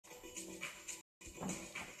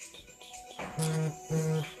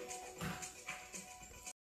Uh-oh.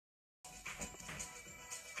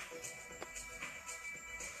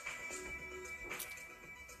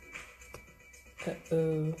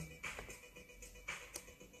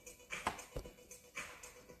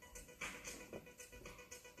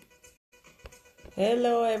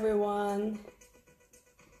 Hello everyone.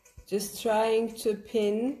 Just trying to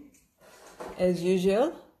pin, as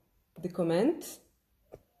usual, the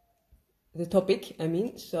topic,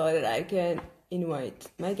 so that I can invite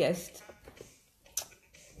my guest.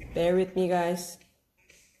 Bear with me, guys.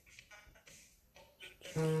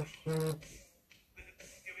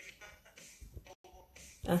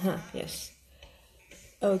 Yes.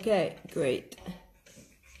 Okay, great.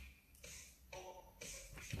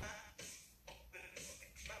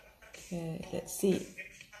 Okay, let's see.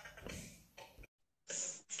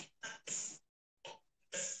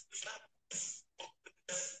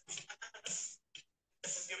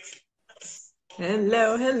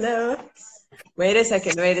 Hello, hello. Wait a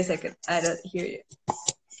second. I don't hear you.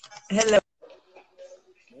 Hello.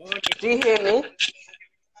 Morning. Do you hear me?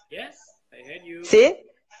 Yes, I heard you. ¿Sí?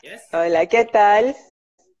 Yes. Hola, ¿qué tal?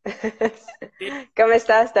 ¿Cómo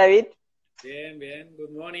estás, David? Bien, bien.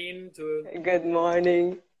 Good morning. Good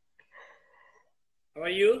morning. How are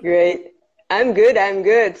you? Great. I'm good.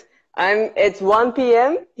 It's 1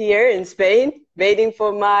 p.m. here in Spain, waiting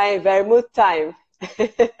for my vermouth time.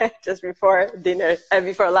 Just before dinner,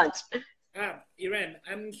 before lunch. Eren,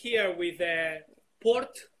 I'm here with a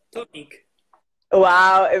port tonic.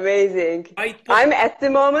 Wow, amazing. At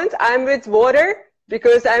the moment, I'm with water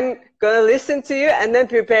because I'm going to listen to you and then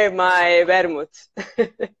prepare my vermouth.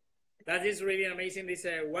 That is really amazing. This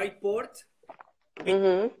white port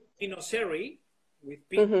with Pinot Sherry with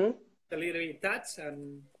pink, a little touch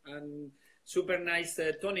and super nice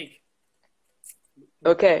tonic.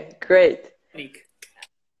 Okay, great. Tonic.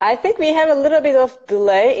 I think we have a little bit of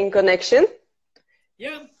delay in connection.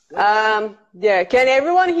 Yeah. Yeah. Can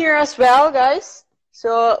everyone hear us well, guys?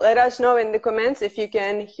 So let us know in the comments if you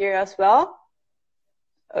can hear us well.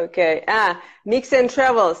 Okay. Mix and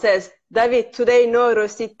Travel says, David, today no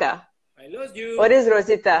Rosita. I lost you. What is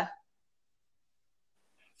Rosita?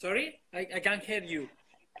 Sorry? I can't hear you.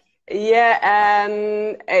 Yeah.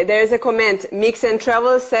 There's a comment. Mix and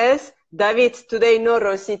Travel says, David, today no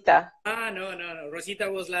Rosita. No.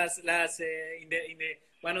 Rosita was last in the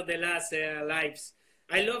one of the last lives.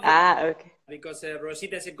 I love it okay. because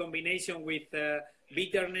Rosita is a combination with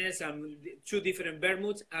bitterness and two different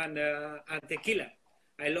vermouths and tequila.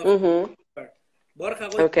 I love it. Borja,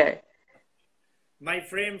 okay. My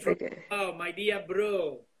friend from my dear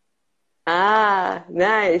bro.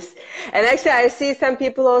 Nice. And actually, I see some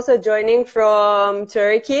people also joining from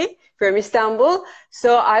Turkey, from Istanbul.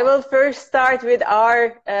 So I will first start with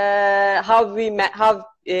our how we met,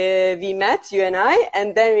 you and I,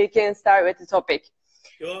 and then we can start with the topic.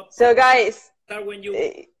 So, guys. Start when you.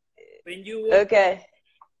 Okay.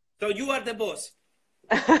 So you are the boss.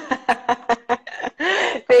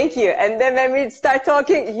 Thank you. And then when we start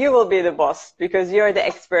talking, you will be the boss because you're the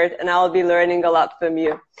expert and I'll be learning a lot from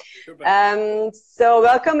you. So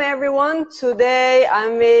welcome everyone. Today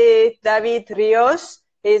I'm with David Rios.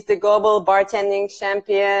 He's the global bartending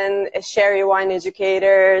champion, a sherry wine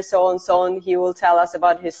educator, so on. He will tell us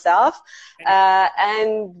about himself.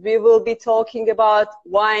 And we will be talking about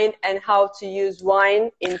wine and how to use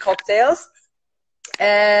wine in cocktails.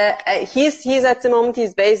 He's at the moment,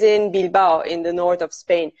 he's based in Bilbao in the north of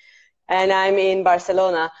Spain, and I'm in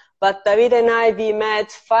Barcelona. But David and we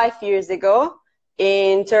met 5 years ago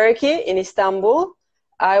in Turkey, in Istanbul.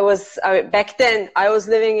 Back then I was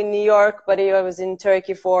living in New York, but I was in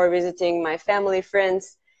Turkey for visiting my family,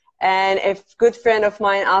 friends, and a good friend of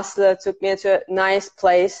mine, Aslı, took me to a nice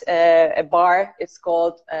place, a bar. It's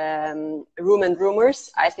called Room and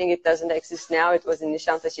Rumors. I think it doesn't exist now. It was in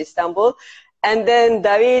Nişantaşı, Istanbul. And then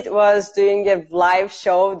David was doing a live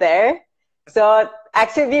show there. So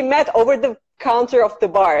actually we met over the counter of the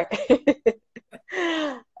bar.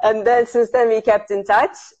 And then since then we kept in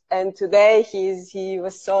touch. And today he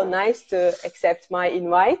was so nice to accept my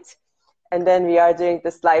invite. And then we are doing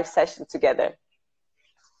this live session together.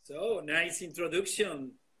 So nice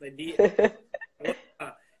introduction.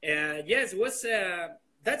 Yes,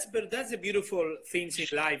 that's a beautiful things in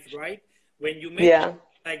life, right? When you make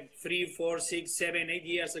like 3, 4, 6, 7, 8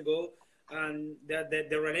 years ago, and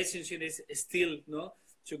the relationship is still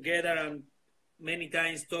together, and many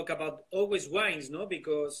times talk about always wines,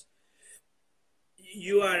 because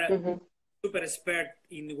you are a super expert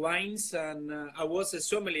in wines, and I was a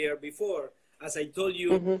sommelier before. As I told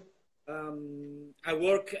you, I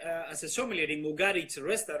work as a sommelier in Mugarit's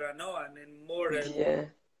restaurant, and more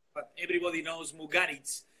but everybody knows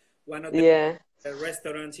Mugaritz, one of the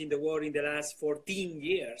restaurants in the world in the last 14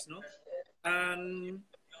 years, no?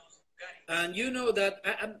 And you know that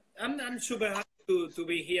I'm super happy to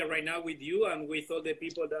be here right now with you and with all the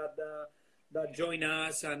people that join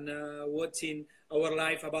us and watching our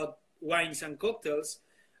life about wines and cocktails.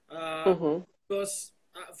 Because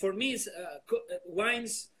for me,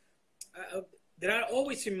 wines, there are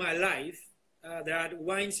always in my life, there are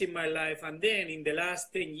wines in my life, and then in the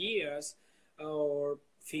last 10 years or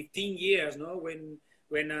 15 years, no, when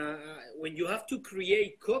you have to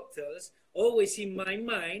create cocktails, always in my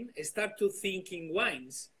mind, I start to thinking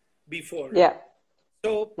wines before. Yeah.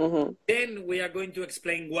 So then we are going to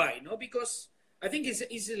explain why, no? Because I think it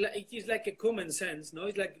is like a common sense, no?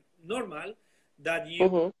 It's like normal that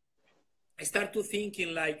you start to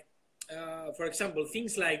thinking like, for example,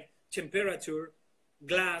 things like temperature,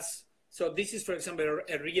 glass. So this is, for example,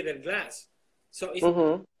 a reader glass. So it's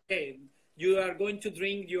okay. You are going to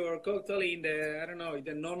drink your cocktail in the, I don't know,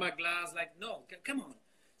 the normal glass. Like, no, come on.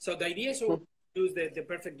 So the idea is to use the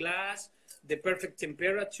perfect glass, the perfect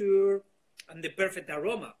temperature, and the perfect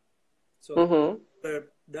aroma. So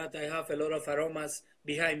that I have a lot of aromas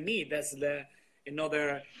behind me. That's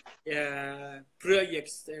another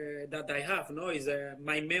projects that I have. No, is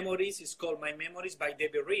My Memories. It's called My Memories by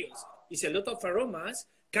David Rios. It's a lot of aromas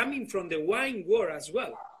coming from the wine world as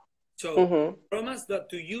well. So aromas that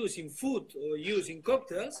to use in food or use in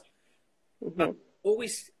cocktails, but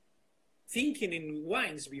always thinking in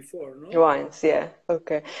wines before, no? Wines, yeah.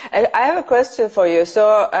 Okay. I have a question for you.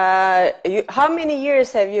 So, how many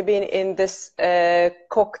years have you been in this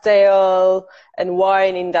cocktail and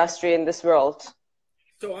wine industry in this world?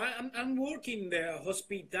 So I'm working in the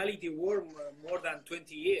hospitality world more than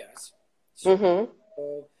 20 years. So,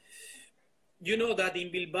 you know that in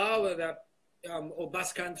Bilbao, or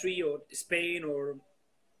Basque Country, or Spain, or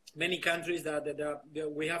many countries that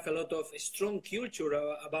we have a lot of strong culture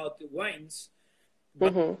about wines.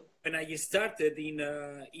 But when I started in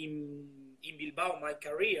Bilbao, my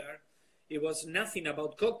career, it was nothing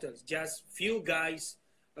about cocktails. Just few guys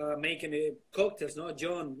making cocktails. No,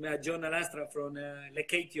 John Alastra from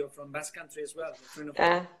Lekeitio, from Basque Country as well.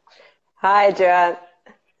 Hi, John.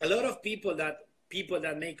 A lot of people that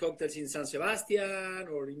make cocktails in San Sebastian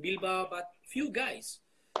or in Bilbao, but few guys.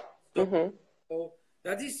 So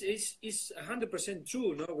that is 100%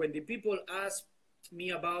 true. No, when the people ask me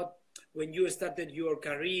about when you started your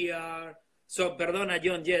career. So, perdona,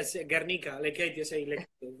 John. Yes, Guernica, Lekeitio, say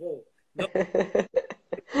Lekeitio. Whoa. No.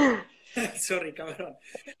 Sorry, cabrón.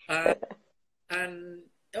 And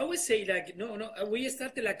I always say like, no. We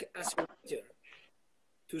started like as a waiter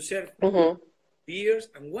to serve beers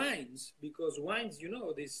and wines, because wines, you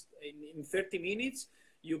know, this in 30 minutes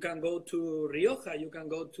you can go to Rioja, you can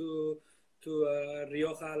go to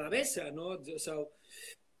Rioja Alavesa, no?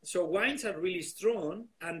 So wines are really strong,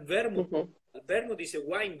 and vermouth is a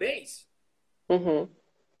wine base.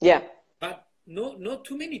 Yeah. But not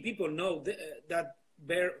too many people know that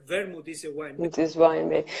vermouth is a wine base. It is wine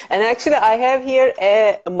base. And actually, I have here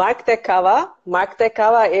Marc de Cava. Marc de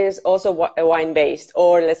Cava is also a wine based,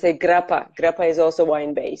 or let's say Grappa. Grappa is also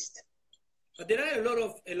wine based. But there are a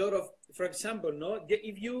lot of, for example, no,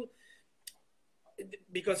 if you.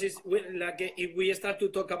 Because it's like if we start to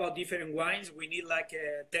talk about different wines, we need like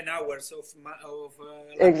 10 hours of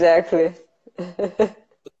exactly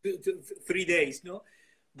 3 days, no?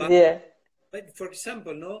 But, yeah. But for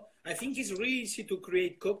example, no, I think it's really easy to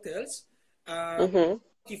create cocktails,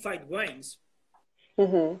 fortified wines,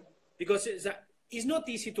 because it's not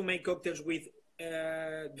easy to make cocktails with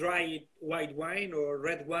dry white wine or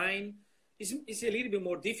red wine. It's a little bit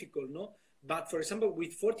more difficult, no? But for example,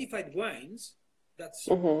 with fortified wines, that's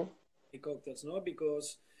the cocktails, no?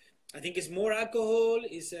 Because I think it's more alcohol.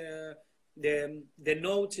 Is the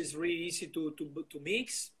notes is really easy to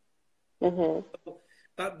mix.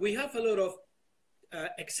 But we have a lot of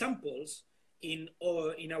examples in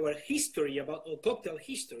our history about our cocktail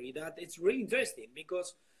history that it's really interesting,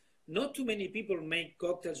 because not too many people make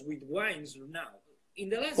cocktails with wines now. In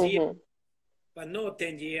the last year, but not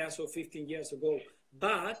 10 years or 15 years ago.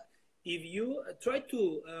 But if you try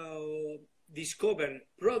to discover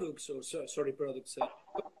products,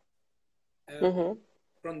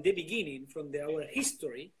 from the beginning, from our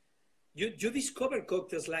history, you discover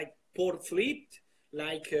cocktails like Port Flipped,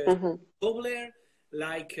 like Cobbler,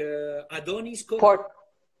 like Adonis cocktail.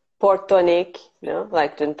 Port Tonic, no,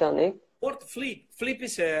 like gin tonic. Port Flip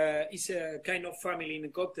is a kind of family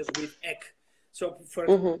in cocktails with egg. So for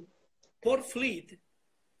Port Flip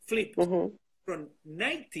from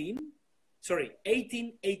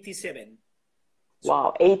 1887.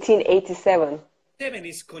 Wow, 1887. 7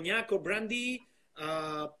 is cognac or brandy,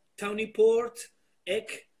 tawny port,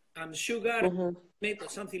 egg and sugar, or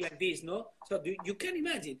something like this, no? So you can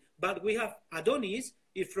imagine. But we have Adonis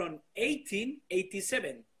is from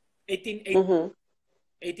 1887.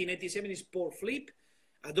 1887 is Port Flip.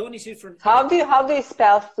 Adonis is from... How do you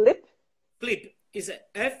spell flip? Flip is a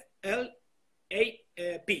F-L-A-P.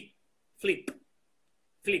 Flip.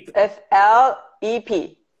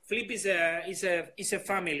 F-L-E-P. Flip is a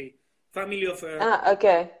family of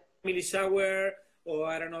okay. family sour, or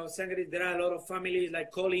I don't know, sangria. There are a lot of families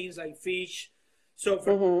like Collins, like fish. So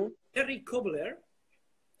for Terry Cobbler,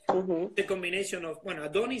 the combination of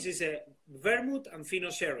Adonis is a vermouth and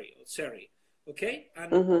fino sherry, okay,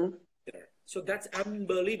 and so that's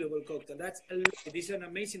unbelievable cocktail. This is an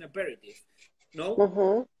amazing aperitif,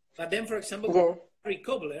 no? But then, for example, Terry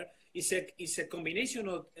Cobbler is a combination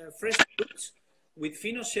of fresh fruits with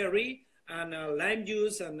fino sherry and lime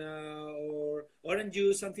juice and or orange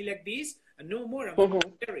juice, something like this, and no more.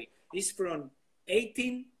 Sherry is from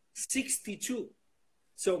 1862,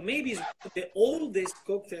 so maybe it's the oldest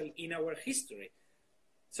cocktail in our history.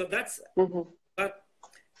 So that's. But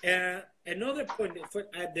another point,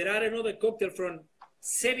 there are another cocktail from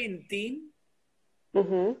 17.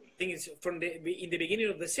 I think it's from in the beginning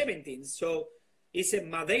of the 17th. So it's a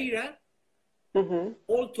Madeira,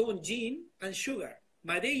 Old Tone gin and sugar.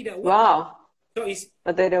 Madeira one. Wow. So it's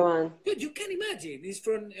Madeira one. Good, you can imagine. It's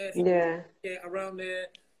from around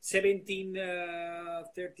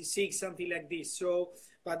 1736, something like this. So,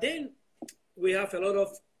 but then we have a lot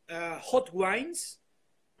of hot wines,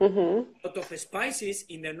 a lot of spices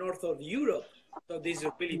in the north of Europe. So this is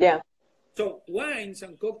really good. So wines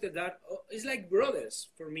and cocktails that is like brothers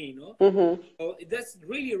for me, no? So that's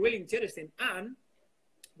really, really interesting. And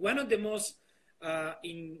one of the most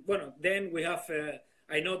then we have.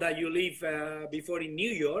 I know that you live before in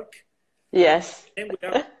New York. Yes. And we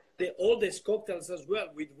have the oldest cocktails as well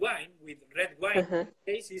with wine, with red wine. In this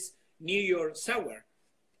case is New York Sour.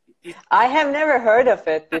 I have never heard of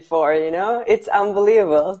it before. You know, it's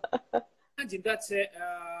unbelievable. Imagine that's a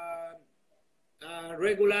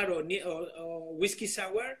regular or whiskey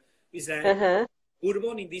sour is a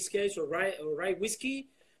bourbon in this case, or rye whiskey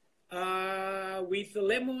with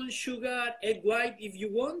lemon, sugar, egg white if you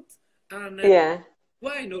want, and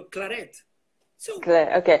wine or claret. So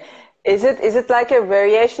okay, is it like a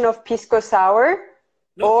variation of pisco sour,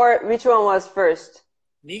 or which one was first?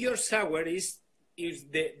 New York Sour is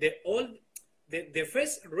the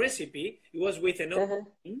first recipe. It was with another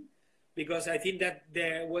because I think that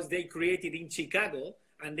they created in Chicago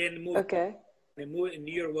and then moved. Okay. The move in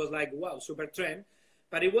New York was like wow, super trend,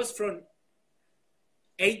 but it was from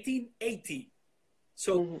 1880.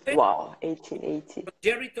 So wow, 1880.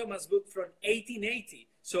 Jerry Thomas book from 1880.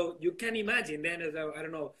 So you can imagine then, I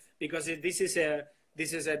don't know, because this is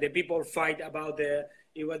the people fight about the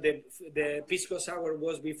pisco sour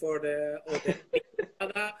was before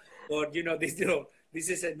or you know this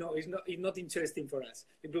is it's not interesting for us.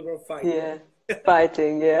 The people fight. Yeah,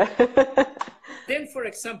 fighting. Yeah. Then, for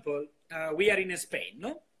example, we are in Spain,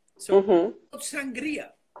 no? So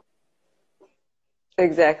sangria.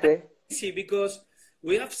 Exactly. See, because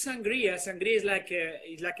we have sangria. Sangria is like a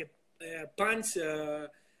punch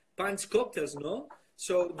cocktails, no?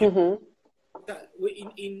 So we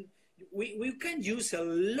can use a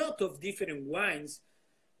lot of different wines: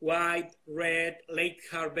 white, red, late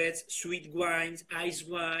harvest, sweet wines, ice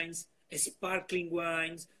wines, sparkling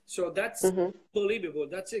wines. So that's unbelievable.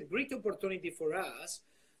 That's a great opportunity for us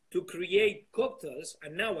to create cocktails,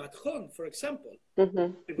 and now at home, for example.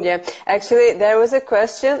 Yeah, actually, there was a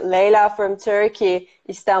question. Leyla from Turkey,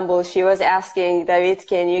 Istanbul, she was asking, David,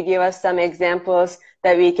 can you give us some examples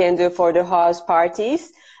that we can do for the house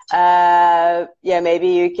parties? Yeah, maybe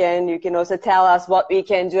you can also tell us what we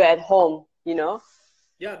can do at home, you know?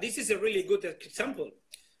 Yeah, this is a really good example.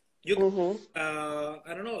 You can,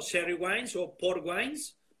 I don't know, sherry wines or port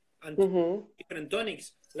wines and different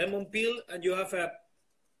tonics, lemon peel, and you have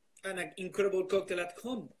an incredible cocktail at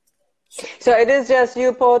home. So it is just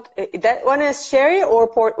you put, that one is sherry or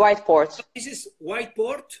white port? This is white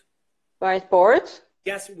port. White port?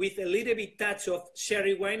 Yes, with a little bit touch of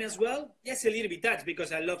sherry wine as well. Yes, a little bit touch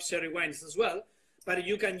because I love sherry wines as well. But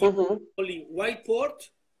you can use only white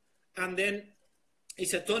port, and then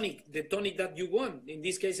it's a tonic, the tonic that you want. In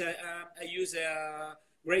this case, I use a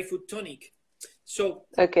grapefruit tonic. So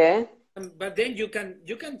okay. But then you can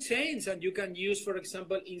change, and you can use, for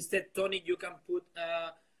example, instead tonic, you can put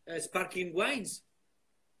sparkling wines.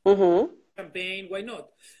 Champagne, why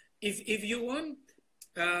not? If you want,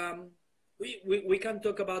 we can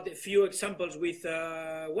talk about a few examples with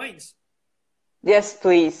wines. Yes,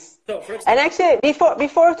 please. So, for example, and actually,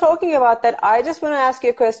 before talking about that, I just want to ask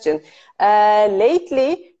you a question.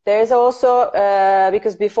 Lately, there's also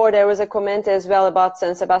because before there was a comment as well about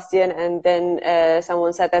San Sebastian, and then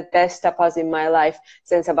someone said that best tapas in my life,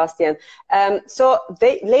 San Sebastian. So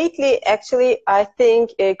lately, actually, I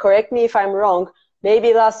think, correct me if I'm wrong,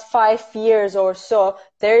 maybe last 5 years or so,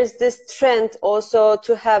 there's this trend also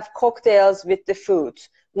to have cocktails with the food.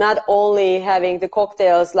 Not only having the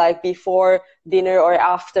cocktails like before dinner or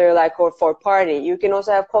after, like, or for party. You can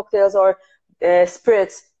also have cocktails or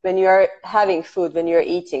spirits when you are having food, when you're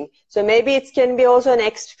eating. So maybe it can be also an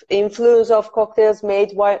influence of cocktails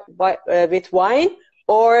made with wine,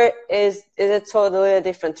 or is it totally a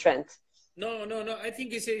different trend? No. I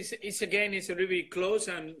think it's again, it's really close,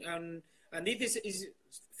 and it is.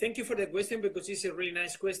 Thank you for the question, because it's a really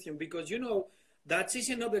nice question, because you know that is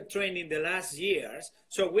another trend in the last years.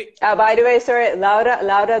 So we. By the way, sorry,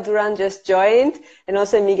 Laura Duran just joined, and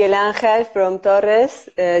also Miguel Angel from Torres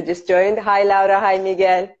just joined. Hi, Laura. Hi,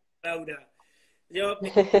 Miguel. Laura, you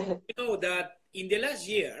know that in the last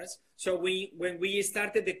years, so when we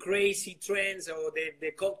started the crazy trends or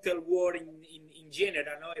the cocktail war in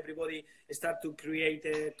general, no, everybody started to create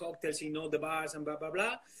cocktails in all the bars and blah blah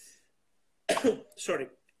blah. Sorry.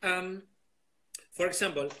 For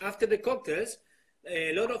example, after the cocktails,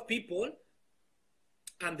 a lot of people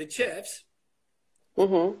and the chefs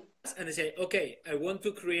and they say, okay, I want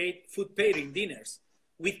to create food pairing dinners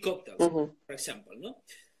with cocktails, for example, no?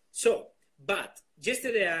 So, but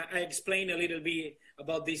yesterday I explained a little bit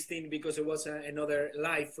about this thing, because it was another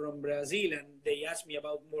live from Brazil, and they asked me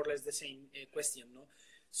about more or less the same question, no?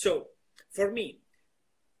 So, for me,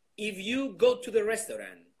 if you go to the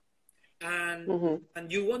restaurant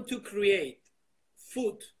and you want to create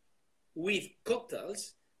food with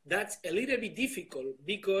cocktails, that's a little bit difficult,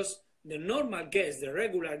 because the normal guests, the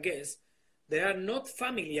regular guests, they are not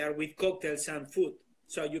familiar with cocktails and food.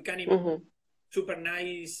 So you can imagine super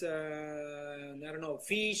nice, I don't know,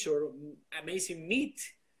 fish or amazing meat,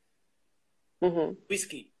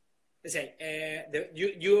 whiskey. They say,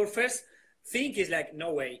 your first thing is like,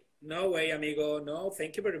 no way, amigo, no,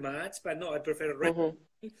 thank you very much, but no, I prefer red wine,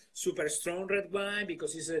 super strong red wine,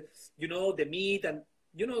 because it's, you know, the meat and,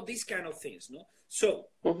 you know, these kind of things, no? So,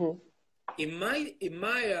 in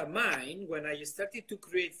my mind, when I started to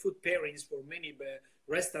create food pairings for many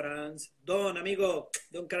restaurants, don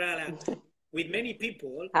Carala, with many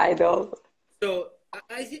people. I don't. So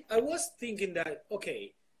I was thinking that,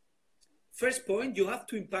 okay, first point, you have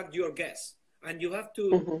to impact your guests, and you have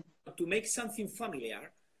to make something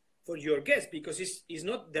familiar for your guests, because it's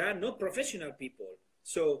not, there are no professional people.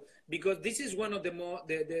 So, because this is one of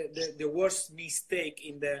the worst mistake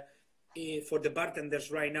in the for the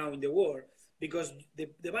bartenders right now in the world, because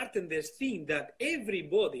the bartenders think that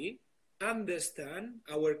everybody understand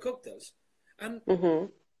our cocktails, and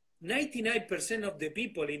 99% of the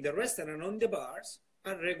people in the restaurant, on the bars,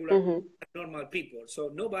 are regular, normal people. So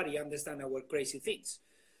nobody understand our crazy things.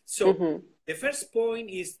 So the first point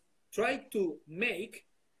is try to make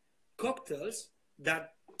cocktails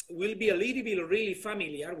that will be a little bit really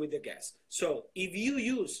familiar with the guests. So if you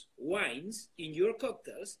use wines in your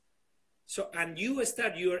cocktails, so, and you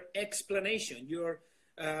start your explanation,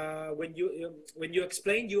 when you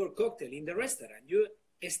explain your cocktail in the restaurant, you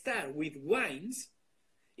start with wines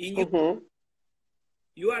in your,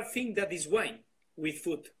 you are think that is wine with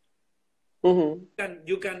food. You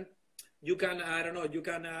can I don't know, you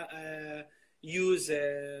can use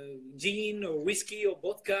gin or whiskey or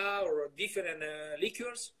vodka or different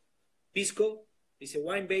liqueurs. Pisco is a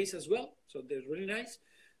wine base as well, so they're really nice.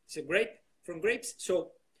 It's a grape from grapes.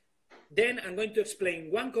 So then I'm going to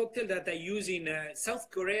explain one cocktail that I use in South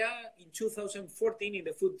Korea in 2014 in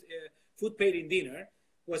the food pairing dinner.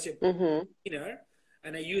 Was a dinner,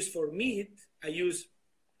 and I use for meat, I use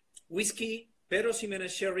whiskey, Pero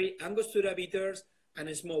Ximenez sherry, Angostura bitters,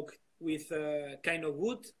 and smoke with kind of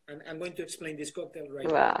wood. And I'm going to explain this cocktail right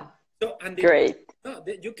now. So, and great.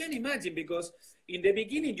 You can imagine, because in the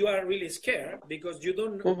beginning you are really scared, because you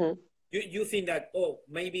don't know. You think that, oh,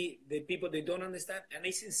 maybe the people, they don't understand, and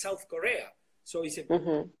it's in South Korea. So it's a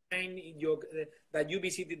time that you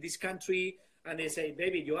visited this country, and they say,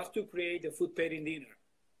 baby, you have to create a food pairing dinner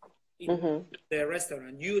in the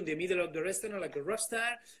restaurant. You, in the middle of the restaurant, like a rock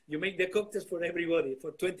star, you make the cocktails for everybody,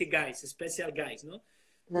 for 20 guys, special guys, no?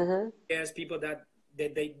 There's people that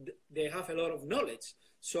they have a lot of knowledge.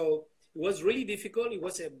 So it was really difficult. It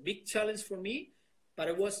was a big challenge for me, but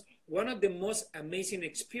it was one of the most amazing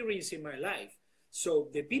experiences in my life. So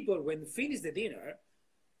the people, when finished the dinner,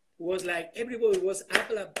 was like, everybody was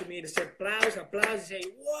applauding to me. They said, applause, applause. They say,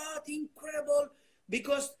 what, incredible.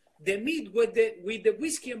 Because the meat with the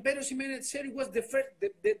whiskey and Pedro Ximénez said it was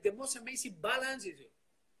the most amazing balance.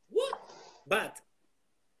 What? But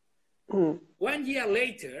 1 year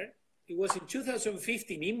later, it was in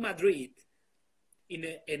 2015 in Madrid, in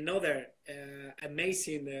another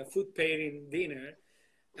amazing food pairing dinner.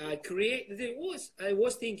 I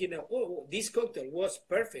was thinking, oh, this cocktail was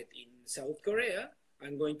perfect in South Korea.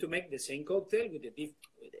 I'm going to make the same cocktail with a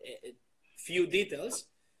few details.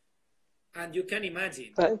 And you can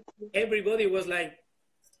imagine, everybody was like,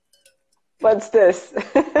 what's this?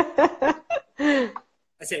 I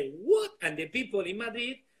said, what? And the people in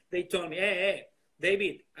Madrid, they told me, hey,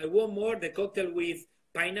 David, I want more the cocktail with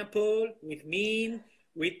pineapple, with mint,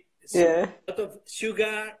 with a lot of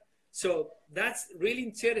sugar. So that's really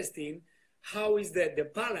interesting. How is the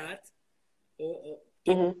palate or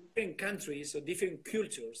in different countries or different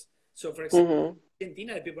cultures? So for example, in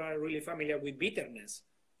Argentina, people are really familiar with bitterness.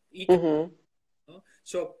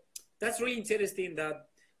 So that's really interesting that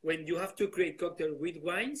when you have to create cocktail with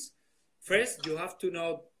wines, first you have to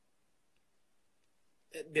know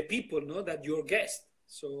the people, know that your guest.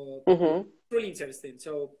 So really interesting.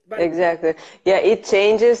 So exactly, yeah, it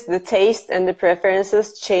changes. The taste and the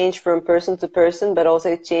preferences change from person to person, but also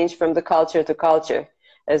it changes from the culture to culture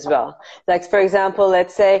as well. Like for example,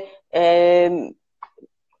 let's say I'm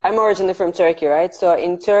originally from Turkey, right? So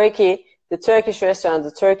in Turkey, the Turkish restaurant,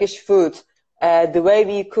 the Turkish food, the way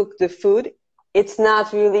we cook the food, it's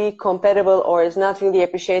not really compatible or it's not really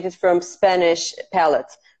appreciated from Spanish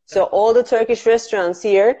palate. So all the Turkish restaurants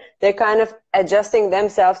here, they're kind of adjusting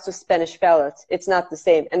themselves to Spanish palate. It's not the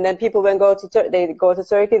same. And then people when they go to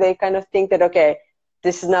Turkey, they kind of think that, okay,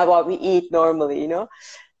 this is not what we eat normally, you know?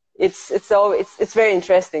 It's very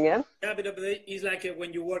interesting, yeah. Yeah, but it's like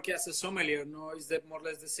when you work as a sommelier, no, is that more or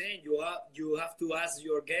less the same? You have to ask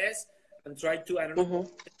your guests and try to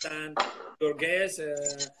understand your guests,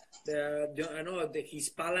 his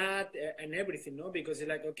palate and everything, no, because it's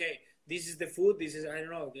like, okay, this is the food, this is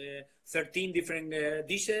the 13 different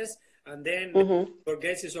dishes, and then your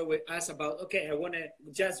guest is always asked about, okay, I want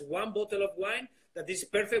just one bottle of wine that is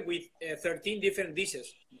perfect with 13 different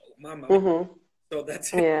dishes, mama. So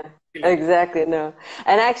that's exactly. No,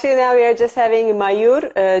 and actually now we are just having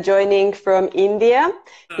Mayur joining from India.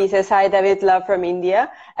 He says, hi David, love from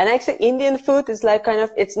India. And actually Indian food is like kind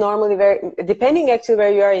of, it's normally very, depending actually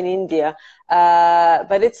where you are in India,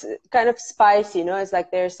 but it's kind of spicy, you know, it's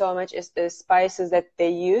like there's so much spices that they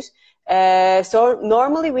use. So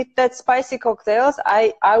normally with that spicy cocktails,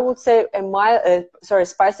 I would say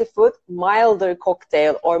spicy food, milder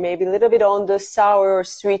cocktail, or maybe a little bit on the sour or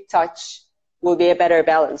sweet touch will be a better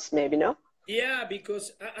balance, maybe, no? Yeah,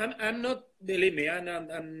 because I'm not, believe me, I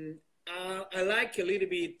like a little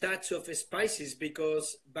bit touch of spices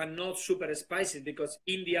but not super spicy, because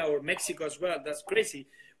India or Mexico as well, that's crazy.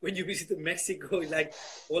 When you visit Mexico, it's like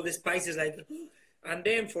all the spices, like, and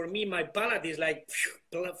then for me, my palate is like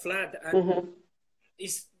flat, and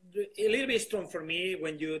it's a little bit strong for me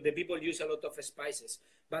when the people use a lot of spices.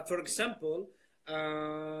 But for example,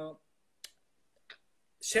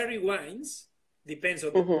 sherry wines, depends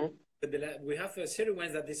on we have sherry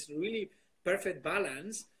wines that is really perfect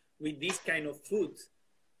balance with this kind of food,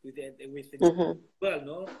 with well,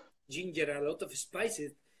 no, ginger, a lot of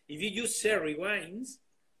spices. If you use sherry wines,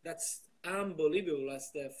 that's unbelievable, as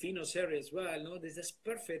the Fino sherry as well, no, this is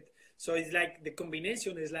perfect. So it's like the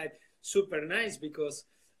combination is like super nice, because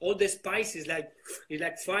all the spices it's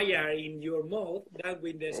like fire in your mouth, that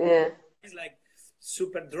with the it's like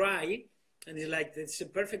super dry. And it's like, it's a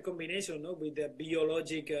perfect combination, no, with the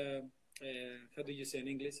biologic, how do you say in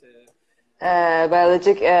English?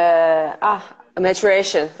 Biologic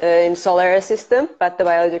maturation in solar system, but the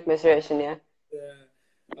biologic maturation, yeah.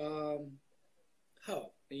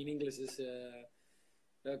 How in English is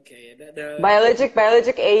okay?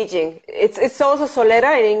 Biologic aging. It's also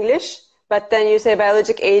solera in English, but then you say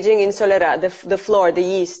biologic aging in solera, the floor, the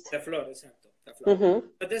yeast. The floor, exacto. The floor.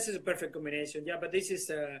 But this is a perfect combination, yeah. But this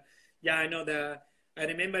is. Yeah, I know I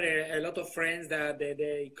remember a lot of friends that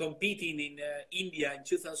they competing in India in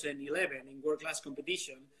 2011 in world-class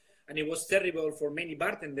competition, and it was terrible for many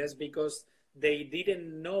bartenders because they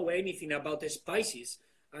didn't know anything about the spices.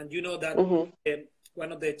 And you know that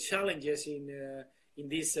one of the challenges in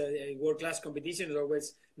this world-class competition is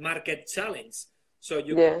always market challenge. So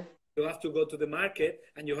you have to go to the market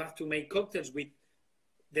and you have to make cocktails with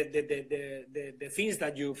the things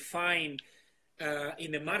that you find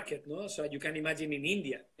in the market, no? So you can imagine in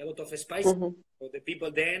India, a lot of spices. So the people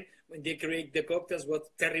then, when they create the cocktails,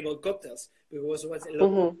 what terrible cocktails, because it was a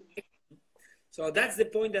lot. So that's the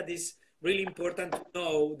point, that is really important to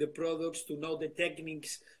know the products, to know the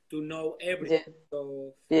techniques, to know everything. Yeah.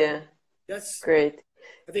 So Yeah. that's Great.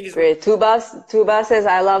 I think it's Great. Tuba says,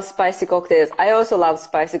 I love spicy cocktails. I also love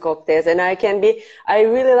spicy cocktails. And I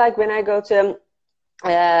really like when I go to,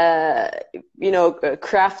 a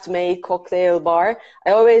craft-made cocktail bar.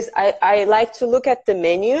 I like to look at the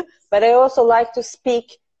menu, but I also like to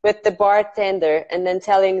speak with the bartender and then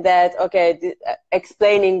telling that, okay,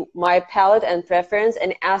 explaining my palate and preference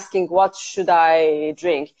and asking what should I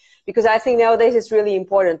drink. Because I think nowadays it's really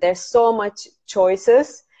important. There's so much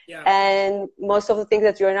choices. yeah. And most of the things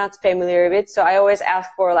that you're not familiar with. So I always ask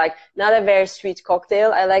for like not a very sweet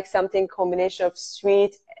cocktail. I like something combination of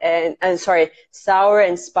sweet and sour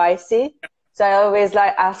and spicy. So I always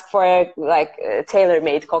ask for a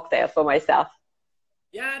tailor-made cocktail for myself.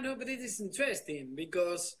 Yeah, no, but it is interesting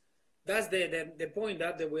because that's the point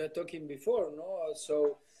that we are talking before, no?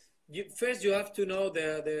 So first you have to know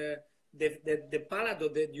the palate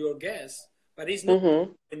of your guests, but it's not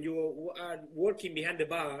when you are working behind the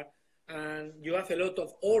bar and you have a lot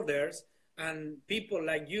of orders and people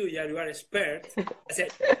like you are expert. I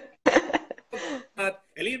said, a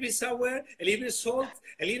little bit sour, a little bit salt,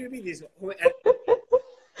 a little bit this.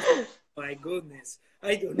 My goodness,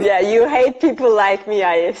 I don't know. Yeah, you hate people like me,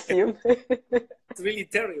 I assume. It's really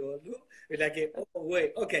terrible, no? Like, oh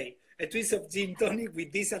wait, okay, a twist of gin tonic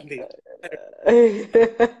with this and this.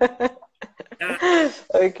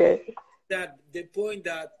 Okay. That the point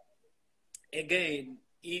that again,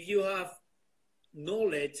 if you have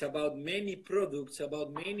knowledge about many products,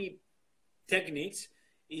 about many techniques,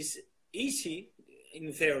 is easy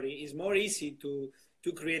in theory. It's more easy to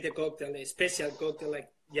create a cocktail, a special cocktail,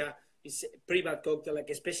 like it's a private cocktail, like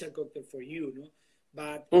a special cocktail for you, no?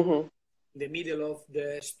 But in the middle of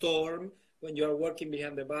the storm, when you are working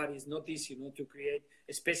behind the bar, it's not easy, to create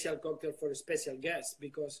a special cocktail for a special guest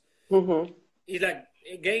because it's like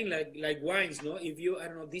again like wines, no? If you I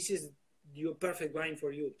don't know, this is your perfect wine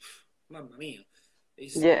for you, mamma mia.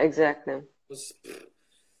 Yeah, exactly. That's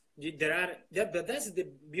the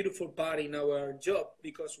beautiful part in our job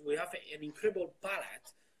because we have an incredible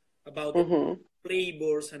palate about the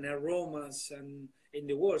flavors and aromas and in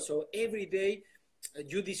the world. So every day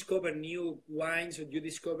you discover new wines or you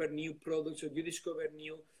discover new products or you discover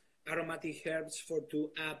new aromatic herbs for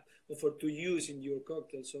to add or for to use in your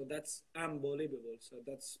cocktail. So that's unbelievable. So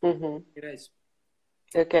that's nice.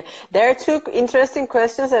 Okay. There are two interesting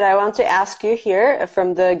questions that I want to ask you here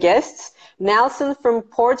from the guests. Nelson from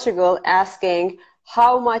Portugal asking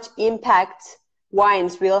how much impact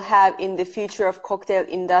wines will have in the future of cocktail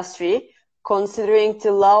industry considering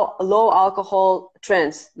the low alcohol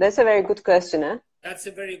trends. That's a very good question, eh? That's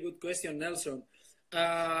a very good question, Nelson.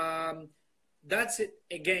 That's it,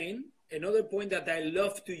 again, another point that I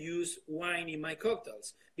love to use wine in my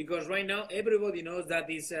cocktails because right now everybody knows that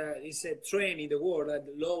it's a trend in the world that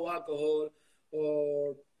low alcohol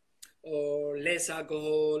or less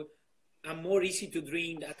alcohol and more easy to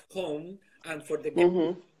drink at home and for the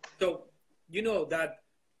so you know that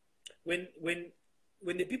when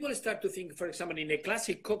the people start to think, for example, in the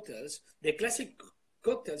classic cocktails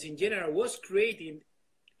in general was created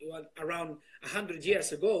around 100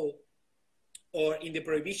 years ago or in the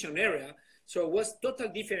Prohibition era, so it was total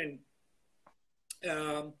different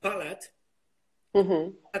palette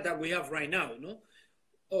that we have right now, no?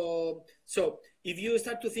 So if you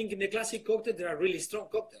start to think in the classic cocktail, there are really strong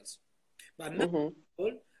cocktails, but now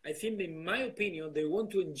I think, in my opinion, they want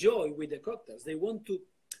to enjoy with the cocktails. They want to,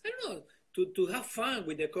 I don't know, to have fun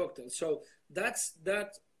with the cocktails. So that's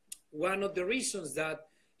one of the reasons that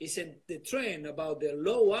is in the trend about the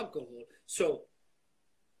low alcohol. So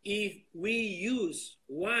if we use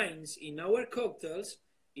wines in our cocktails,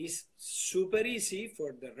 it's super easy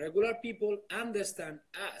for the regular people understand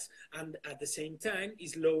us, and at the same time,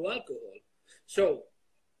 it's low alcohol. So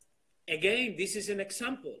again, this is an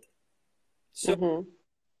example. So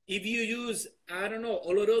if you use, I don't know,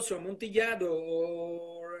 Oloroso, Amontillado,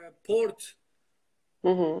 or Port,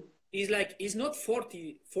 it's not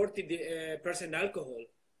 40% alcohol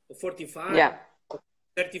or 45. Yeah.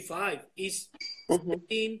 35 is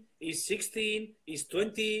 15, is 16, is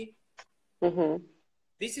 20.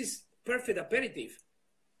 This is perfect aperitif.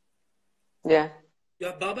 Yeah. You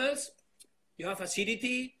have bubbles, you have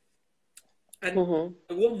acidity, and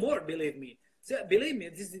I want more, believe me. So, believe me,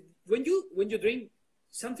 when you drink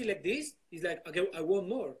something like this, it's like, okay, I want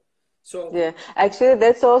more. So yeah, actually,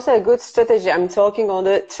 that's also a good strategy. I'm talking on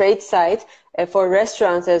the trade side for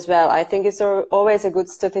restaurants as well. I think it's always a good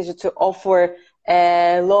strategy to offer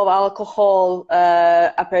low alcohol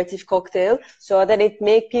aperitif cocktail, so that it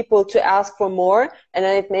make people to ask for more, and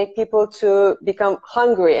then it make people to become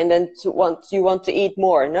hungry, and then you want to eat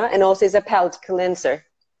more, no? And also it's a palate cleanser.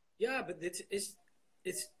 Yeah, but it's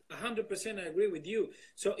 100%. I agree with you.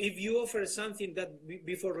 So if you offer something that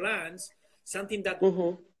before lunch, something that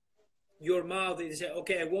your mouth is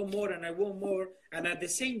okay, I want more and I want more, and at the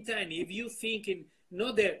same time, if you thinking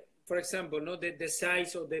not the, for example, not the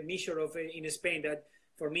size or the measure of in Spain, that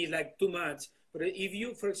for me is like too much, but if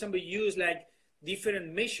you, for example, use like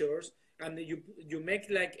different measures and you make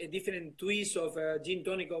like a different twist of gin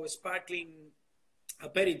tonic or sparkling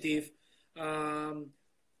aperitif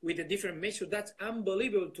with a different measure, that's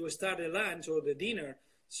unbelievable to start the lunch or the dinner.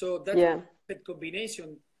 So that's a perfect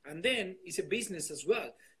combination, and then it's a business as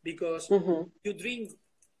well, because you drink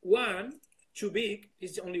one too big,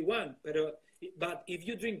 it's only one, but if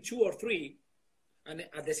you drink 2 or 3, and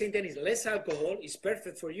at the same time it's less alcohol, it's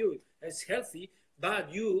perfect for you, it's healthy,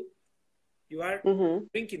 but you are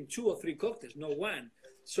drinking 2 or 3 cocktails, not one.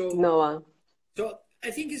 So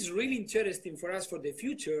I think it's really interesting for us for the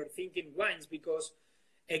future, thinking wines, because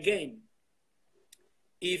again,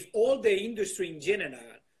 if all the industry in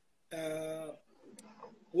general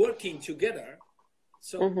working together,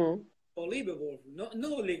 so unbelievable, not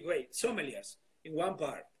only great sommeliers in one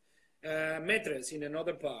part, maîtres in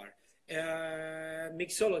another part,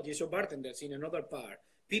 mixologists or bartenders in another part,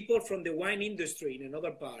 people from the wine industry in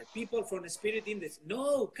another part, people from the spirit industry.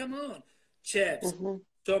 No, come on, chefs,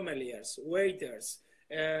 sommeliers, waiters,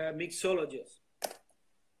 mixologists,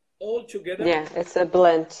 all together. Yeah, it's a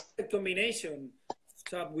blend. A combination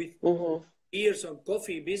with beers and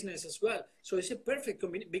coffee business as well. So it's a perfect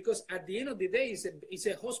combination, because at the end of the day, it's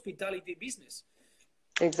a hospitality business.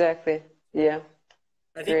 Exactly. Yeah.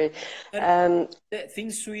 I think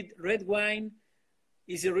Think Sweet red wine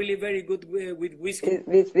is a really very good with whiskey.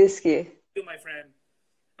 With whiskey. You, my friend.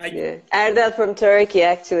 Erdal from Turkey,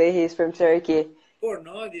 actually. He's from Turkey. Or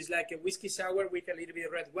no, it's like a whiskey sour with a little bit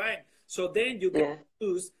of red wine. So then you can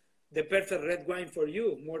choose the perfect red wine for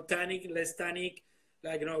you. More tannic, less tannic,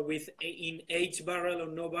 like, with in aged barrel or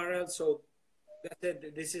no barrel. So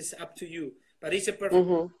this is up to you. But it's a perfect,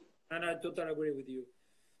 and I totally agree with you.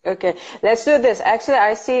 Okay, let's do this. Actually,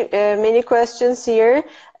 I see many questions here.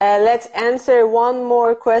 Let's answer one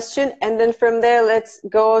more question, and then from there, let's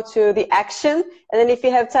go to the action. And then if you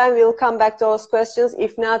have time, we'll come back to those questions.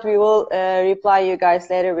 If not, we will reply you guys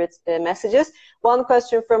later with messages. One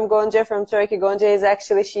question from Gonca from Turkey. Gonca is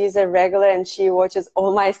actually, she's a regular and she watches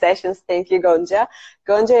all my sessions. Thank you, Gonca.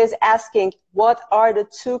 Gonca is asking, what are the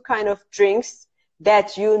 2 kind of drinks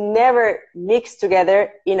that you never mix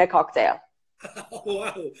together in a cocktail?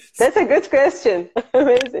 Wow, that's a good question.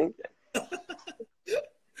 Amazing.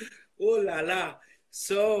 Oh la la.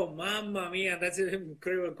 So, mamma mia, that's an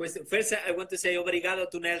incredible question. First, I want to say obrigado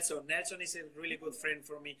to Nelson. Nelson is a really good friend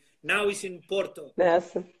for me. Now he's in Porto.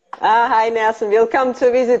 Nelson. Hi, Nelson. We'll come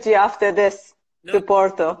to visit you after this to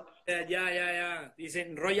Porto. Yeah. He's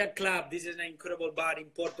in Royal Club. This is an incredible bar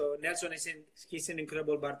in Porto. Nelson he's an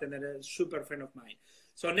incredible bartender, a super friend of mine.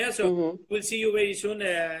 So, Nelson, we'll see you very soon.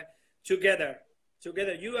 Together,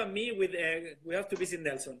 you and me. We have to visit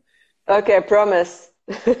Nelson. Okay, promise.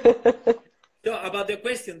 So about the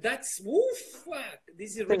question, that's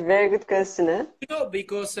this is really, a very good question, eh?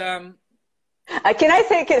 Because can I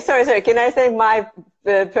say? Sorry. Can I say my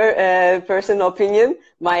personal opinion?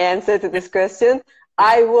 My answer to this question: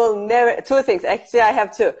 I will never. 2 things. Actually, I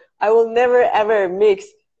have 2. I will never ever mix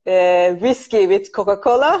whiskey with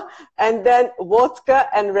Coca-Cola, and then vodka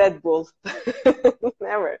and Red Bull.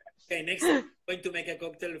 Never. Okay, next time I'm going to make a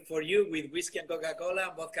cocktail for you with whiskey and Coca-Cola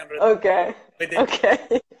and vodka and Red Bull. Okay. Okay.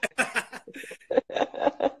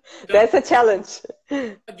 That's a challenge.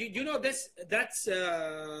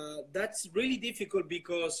 That's really difficult,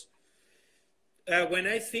 because when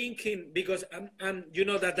I think because I'm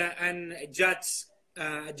that I'm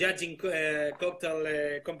judging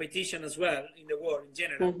cocktail competition as well in the world in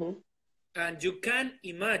general, and you can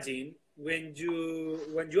imagine when you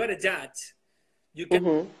are a judge, you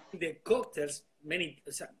can the cocktails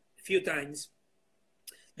few times,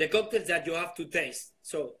 the cocktails that you have to taste.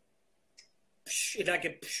 So like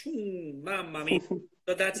a mamma mia.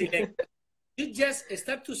 So that's it. You just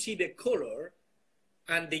start to see the color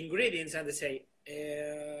and the ingredients, and they say,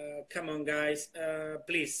 come on guys,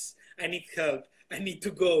 please, I need help, I need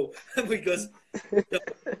to go. Because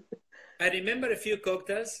I remember a few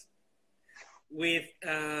cocktails with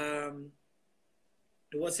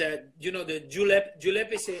it was the julep.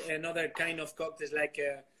 Julep is another kind of cocktail, like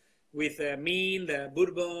with mint,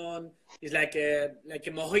 bourbon. It's like a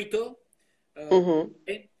mojito,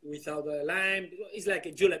 without a lime. It's like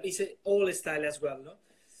a julep. It's an old style as well, no?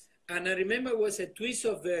 And I remember it was a twist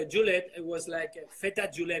of the julep. It was like a feta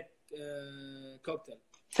julep cocktail.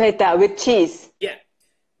 Feta with cheese. Yeah,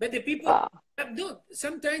 but the people no.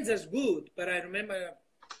 Sometimes that's good, but I remember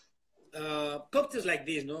cocktails like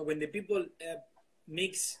this, no, when the people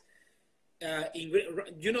mix.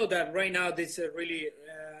 You know that right now there's a really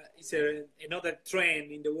another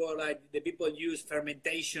trend in the world. Like the people use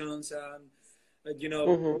fermentations and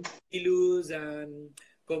ilus and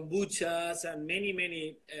kombuchas and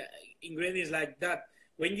many ingredients like that.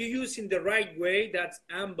 When you use in the right way, that's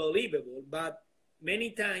unbelievable. But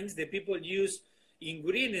many times the people use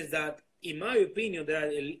ingredients that, in my opinion, they are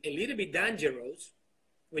a little bit dangerous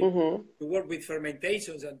when you work with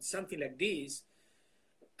fermentations and something like this.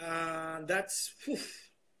 That's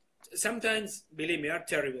sometimes, believe me, are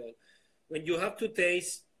terrible. When you have to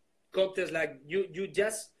taste cocktails, like you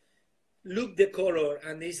just look the color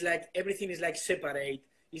and it's like everything is like separate.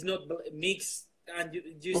 It's not mixed, and you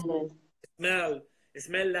just smell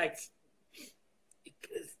like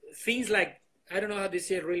things like, I don't know how to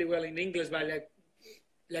say it really well in English, but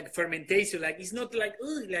like fermentation. Like it's not like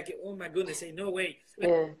oh my goodness, say no way.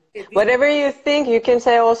 Yeah. Whatever you think, you can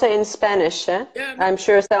say also in Spanish. Eh? Yeah, I'm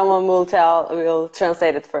sure someone will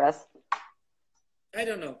translate it for us. I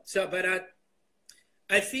don't know. So, but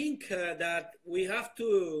I think that we have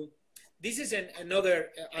to. This is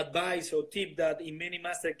another advice or tip that in many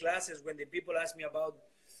master classes, when the people ask me about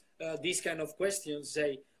these kind of questions,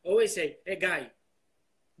 always say, "Hey, guy,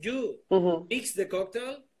 you mix the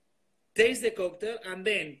cocktail, taste the cocktail, and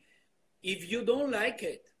then if you don't like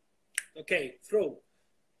it, okay, throw.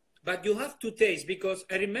 But you have to taste, because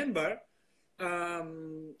I remember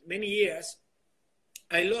many years,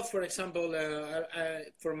 I love, for example,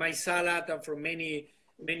 for my salad and for many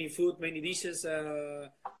food, many dishes,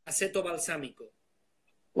 aceto balsamico.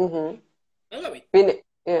 I love it.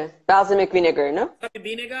 Yeah, balsamic vinegar, no?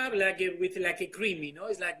 Vinegar, with a cream, you know,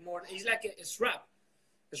 it's like a strap.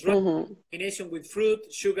 Combination with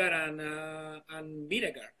fruit, sugar, and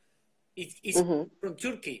vinegar. It's from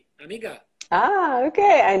Turkey, amiga. Ah,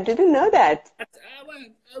 okay. I didn't know that. Well,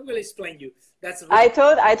 I will explain you. That's I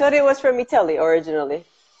thought it was from Italy originally.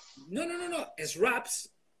 No. It's wraps.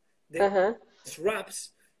 It's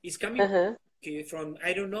wraps. It's coming from,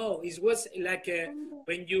 I don't know. It was like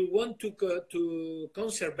when you want to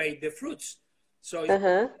conserve the fruits. So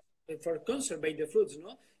it's for conserve the fruits,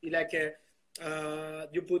 no? It's like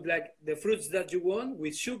you put like the fruits that you want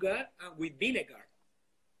with sugar and with vinegar.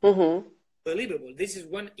 Unbelievable. This is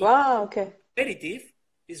one aperitif.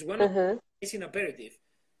 Is one amazing aperitif.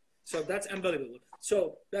 So that's unbelievable.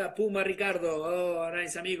 So Puma Ricardo, oh,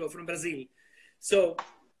 nice amigo from Brazil. So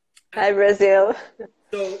hi Brazil.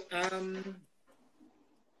 So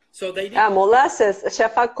they did. Molasses.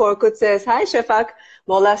 Shafak Korkut says, hi Shafak.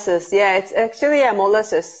 Molasses. Yeah, it's actually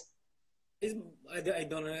molasses. I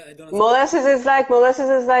don't know. Molasses is like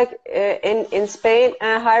in Spain.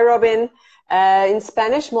 Hi Robin. In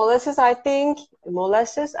Spanish, molasses, I think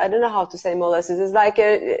molasses. I don't know how to say molasses. It's like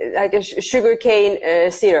a sugarcane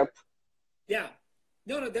syrup. Yeah,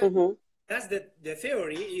 no. That's the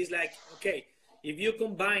theory. Is like, okay, if you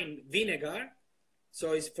combine vinegar,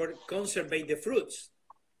 so it's for conserve the fruits.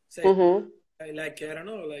 So like I don't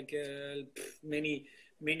know, like many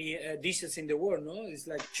dishes in the world. No, it's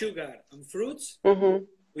like sugar and fruits.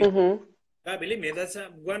 Believe me, that's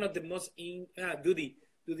one of the most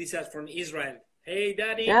do this as from Israel. Hey,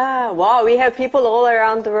 Daddy. Ah, wow, we have people all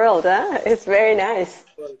around the world, huh? It's very nice.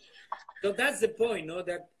 So that's the point, no?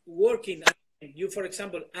 That working, you, for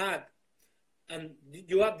example, add, and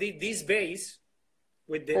you have this base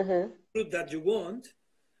with the fruit that you want,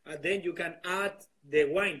 and then you can add the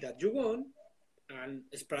wine that you want, and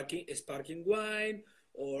sparkling wine,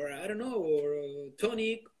 or I don't know, or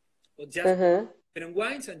tonic, or just different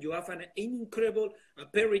wines, and you have an incredible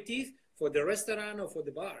aperitif for the restaurant or for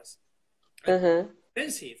the bars.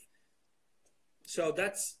 Expensive. So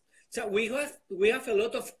we have a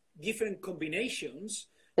lot of different combinations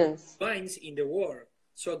of wines in the world.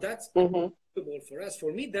 So that's unbelievable for us.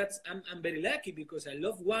 For me, I'm very lucky, because I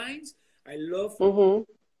love wines. I love all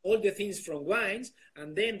the things from wines,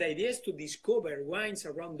 and then the idea is to discover wines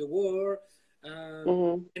around the world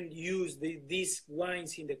and use these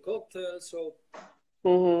wines in the cocktail. So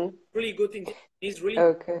really good thing. It's really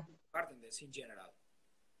important in general.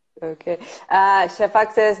 Okay.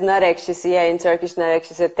 Shafak says nar ekşisi. Yeah, in Turkish, nar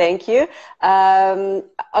ekşisi. Thank you.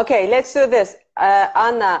 Okay, let's do this.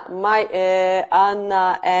 Anna,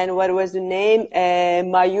 Anna, and what was the name?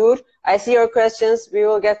 Mayur. I see your questions. We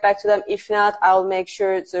will get back to them. If not, I'll make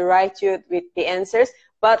sure to write you with the answers.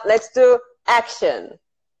 But let's do action.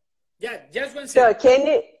 Yeah, just one So second. can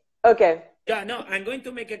you, okay. Yeah, no, I'm going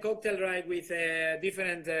to make a cocktail, right, with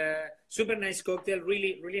different, super nice cocktail,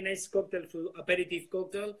 really nice cocktail, for aperitif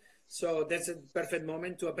cocktail. So that's a perfect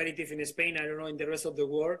moment to aperitif in Spain. I don't know in the rest of the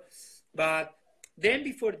world. But then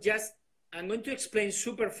before just, I'm going to explain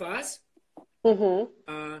super fast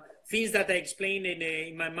things that I explained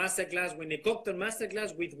in my masterclass, in the cocktail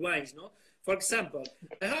masterclass with wines, no? For example,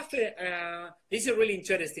 I have this is really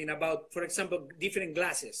interesting about, for example, different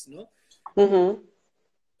glasses, no?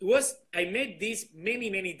 I made this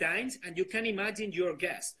many times, and you can imagine your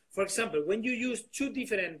guess. For example, when you use two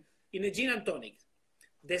different, in a gin and tonic,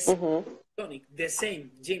 the same tonic, the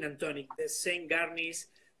same gin and tonic, the same garnish,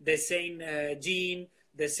 the same gin,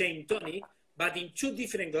 the same tonic, but in two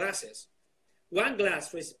different glasses. One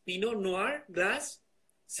glass was Pinot Noir glass,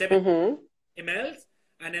 7 ml,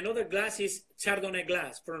 and another glass is Chardonnay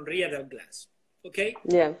glass from Riedel glass. Okay?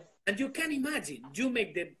 Yeah. And you can imagine, you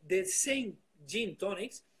make the same gin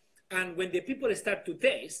tonics, and when the people start to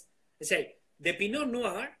taste, they say, the Pinot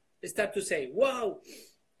Noir start to say, wow,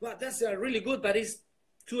 that's really good, but it's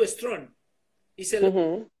too strong. It's a lot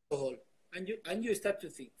of alcohol. And you start to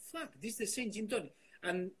think, fuck, this is the same gin tonic.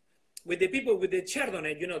 And with the people with the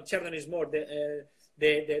Chardonnay, you know, Chardonnay is more,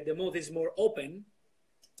 the mouth is more open.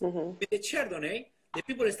 With the Chardonnay, the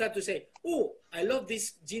people start to say, oh, I love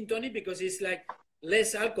this gin tonic because it's like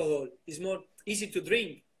less alcohol, it's more easy to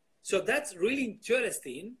drink. So that's really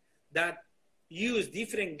interesting that use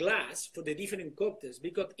different glass for the different cocktails,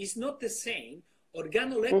 because it's not the same.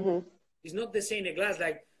 Organoleptic is not the same a glass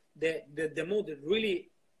like the mouth really,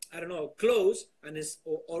 I don't know, closed and is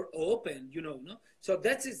or open, you know, no? So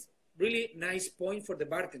that's a really nice point for the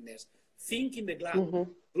bartenders. Think in the glass,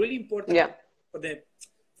 really important for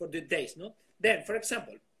the taste, no? Then, for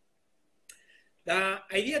example, the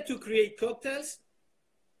idea to create cocktails,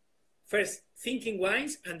 first thinking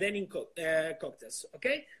wines and then in cocktails,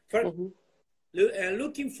 okay?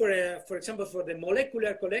 Looking for example, for the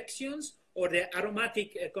molecular connections or the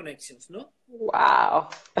aromatic connections, no? Wow.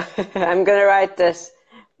 I'm going to write this.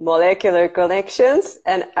 Molecular connections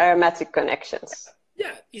and aromatic connections.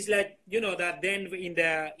 Yeah, it's like, you know, that then in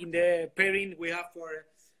the pairing we have for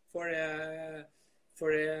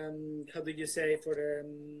how do you say, for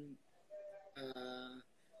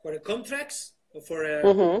the contracts, or for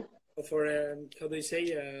how do you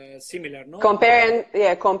say, similar, no? Compare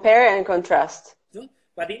and contrast. No?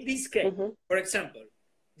 But in this case, for example,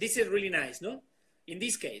 this is really nice, no? In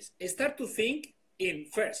this case, start to think in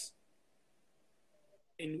first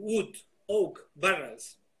in wood, oak,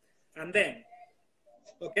 barrels, and then,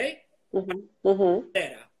 okay,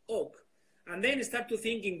 oak, and then start to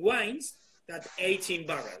think in wines that age in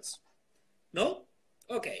barrels, no?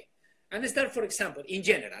 Okay, and start, for example, in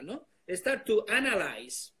general, no? Start to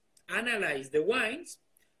analyze the wines,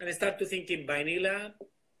 and start to think in vanilla,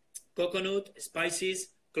 coconut, spices,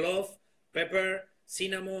 clove, pepper,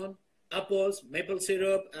 cinnamon, apples, maple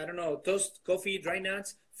syrup, I don't know, toast, coffee, dry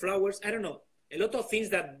nuts, flowers, I don't know. A lot of things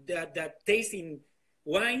that taste in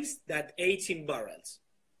wines that age in barrels.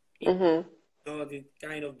 The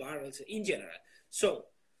kind of barrels in general. So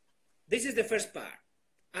this is the first part.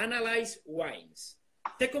 Analyze wines.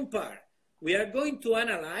 Second part, we are going to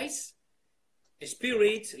analyze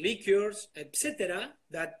spirits, liqueurs, etc.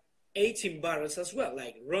 that age in barrels as well,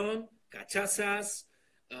 like rum, cachazas,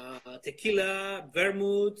 tequila,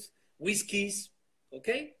 vermouth, whiskeys,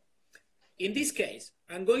 okay? In this case,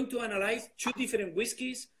 I'm going to analyze two different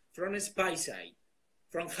whiskeys from Speyside,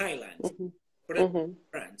 from Highlands, from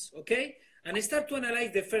France, okay? And I start to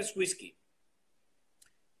analyze the first whiskey.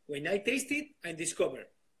 When I taste it, I discover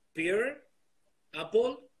pear,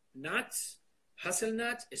 apple, nuts,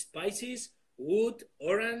 hazelnuts, spices, wood,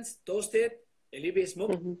 orange, toasted, a little bit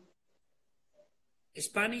smoked,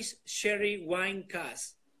 Spanish sherry wine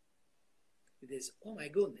cask. It is, oh my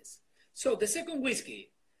goodness. So the second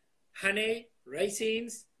whiskey, honey,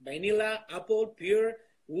 raisins, vanilla, apple, pear,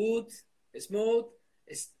 wood, smoked,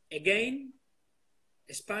 again,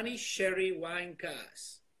 Spanish sherry wine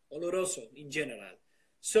cask, oloroso in general.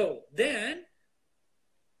 So then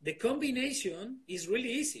the combination is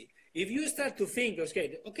really easy. If you start to think,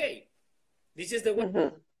 okay, this is the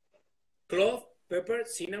one, clove, pepper,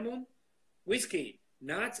 cinnamon, whiskey,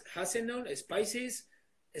 nuts, hazelnut, spices,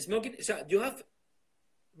 smoking. So you have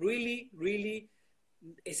really,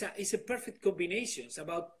 it's a perfect combination. It's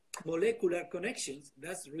about molecular connections.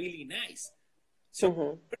 That's really nice.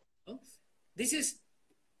 So this is,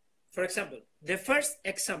 for example, the first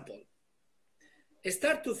example.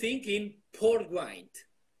 Start to think in port wine.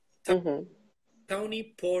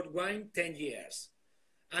 Tawny port wine, 10 years.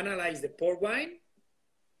 Analyze the port wine.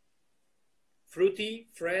 fruity,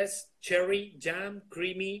 fresh, cherry, jam,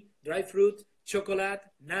 creamy, dry fruit, chocolate,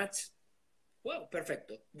 nuts. Well,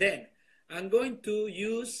 perfecto. Then I'm going to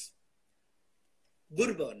use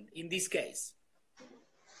bourbon in this case.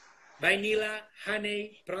 Vanilla,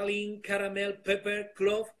 honey, praline, caramel, pepper,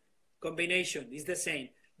 clove, combination is the same.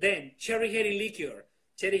 Then cherry herring liqueur.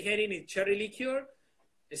 Cherry herring is cherry liqueur,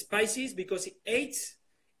 spices because it aged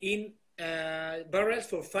in barrels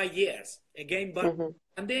for 5 years. Again,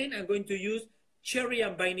 and then I'm going to use cherry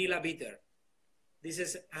and vanilla bitter. This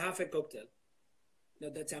is half a cocktail. No,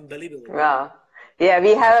 that's unbelievable. Wow. Yeah,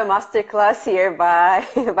 we have a master class here by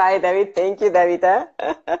David. Thank you, David.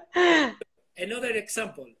 Another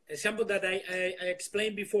example that I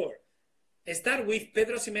explained before. Start with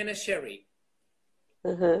Pedro Ximénez sherry.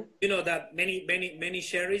 You know that many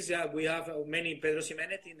sherries, we have many Pedro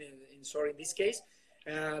Ximénez in this case,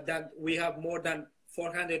 that we have more than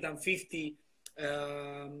 450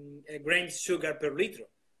 grams sugar per liter.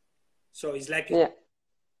 So it's like,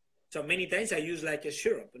 so many times I use like a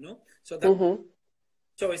syrup, you know? So that,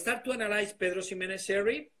 so I start to analyze Pedro Ximénez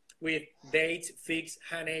sherry with dates, figs,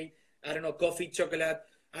 honey, I don't know, coffee, chocolate,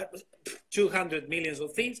 200 millions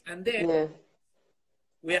of things. And then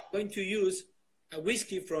we are going to use a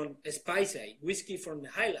whiskey from Spicy, whiskey from the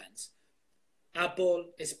Highlands, apple,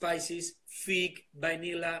 spices, fig,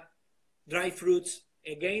 vanilla, dry fruits,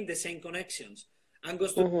 again, the same connections. And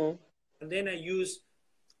then I use,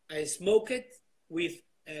 I smoke it with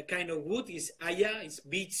a kind of wood, is aya, it's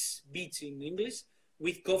beets in English,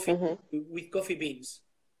 with coffee beans.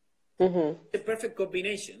 The perfect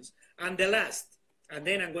combinations. And the last, and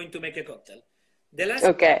then I'm going to make a cocktail. The last,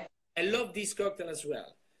 I love this cocktail as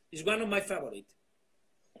well. It's one of my favorites.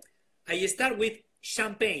 I start with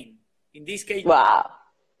champagne. In this case,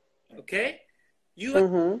 okay? You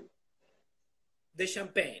have the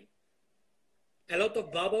champagne. A lot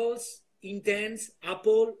of bubbles, intense,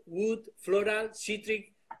 apple, wood, floral,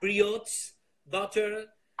 citric, brioche, butter,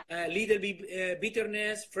 a little bit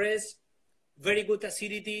bitterness, fresh, very good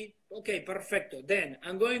acidity. Okay, perfecto. Then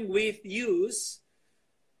I'm going with use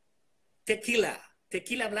tequila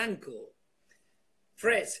blanco,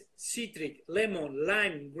 fresh, citric, lemon,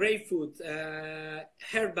 lime, grapefruit,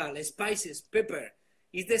 herbal, spices, pepper.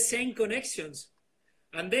 It's the same connections.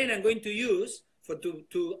 And then I'm going to use,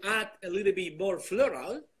 to add a little bit more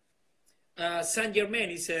floral, Saint Germain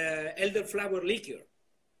is elderflower liqueur.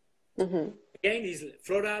 Again, it's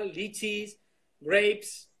floral, lychees,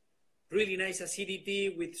 grapes, really nice acidity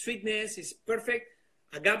with sweetness, is perfect.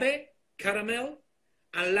 Agave, caramel,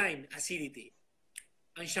 and lime acidity,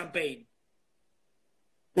 and champagne.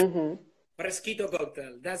 Fresquito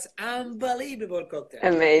cocktail. That's unbelievable cocktail.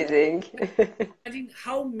 Amazing. Imagine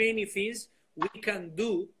how many things we can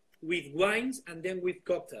do with wines and then with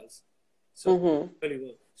cocktails. So very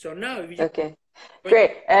good. So now,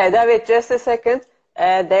 great. David, just a second.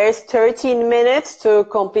 There's 13 minutes to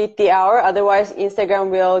complete the hour. Otherwise, Instagram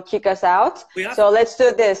will kick us out. So let's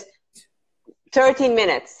do this. 13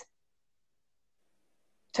 minutes.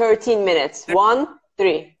 13 minutes. 1,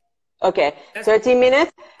 3. Okay. 13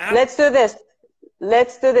 minutes. Let's do this.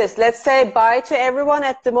 Let's say bye to everyone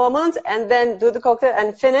at the moment and then do the cocktail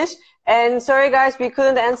and finish. And sorry, guys, we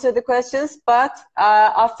couldn't answer the questions, but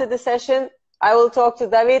after the session, I will talk to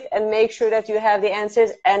David and make sure that you have the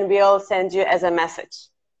answers and we'll send you as a message.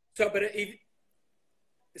 So, but if...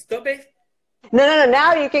 Stop it? No.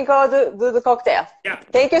 Now you can go do the cocktail. Yeah.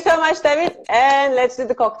 Thank you so much, David. And let's do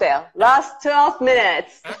the cocktail. Last 12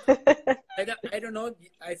 minutes. I don't know.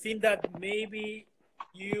 I think that maybe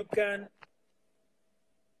you can...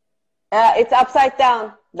 It's upside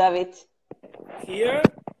down, David. Here?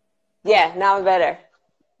 Yeah, now better.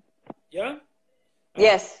 Yeah?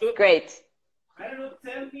 Yes, great. I don't know,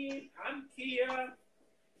 tell me, I'm here.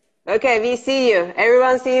 Okay, we see you.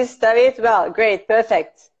 Everyone sees David well. Great,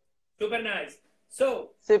 perfect. Super nice.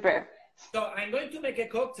 So, super. So I'm going to make a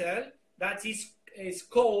cocktail that is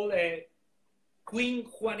called Queen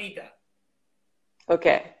Juanita.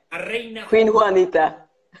 Okay. A Reina Queen Juanita.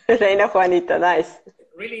 Reina Juanita, nice.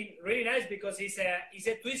 Really, really nice because it's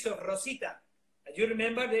a twist of Rosita. You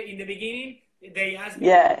remember in the beginning, they asked me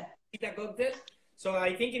Rosita cocktail? So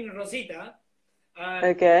I think in Rosita,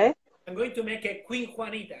 okay. I'm going to make a Queen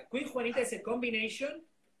Juanita. Queen Juanita is a combination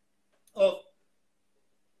of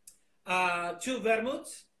 2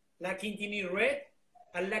 vermouths, La Quintini Red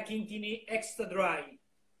and La Quintini Extra Dry.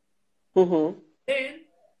 Then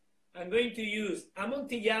I'm going to use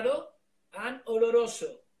Amontillado and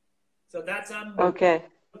Oloroso. So that's a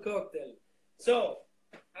cocktail. So,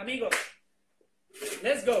 amigos,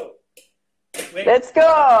 let's go. Let's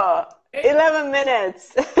go. 11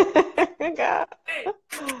 minutes. Hey.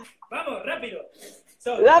 Vamos, rápido.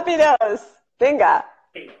 So, Rápidos. Venga.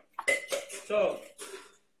 So,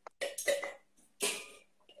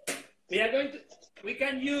 we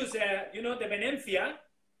can use, you know, the Venencia.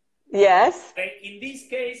 Yes. In this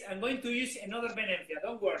case, I'm going to use another Venencia.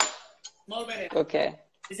 Don't worry. Small Venencia. Okay.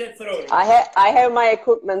 It's a throw. I have my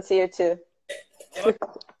equipment here too.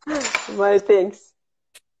 My things.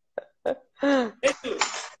 Let's do.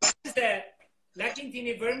 This is the La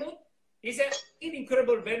Quintini vermouth. It's an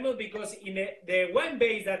incredible vermouth because in the wine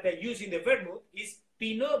base that they use in the vermouth is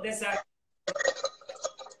Pinot des Arcs.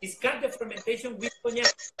 It's cut the fermentation with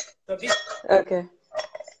cognac. So this is the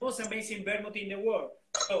most amazing vermouth in the world.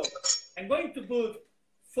 So I'm going to put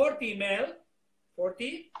 40 ml,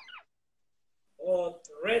 40 of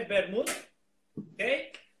red vermouth.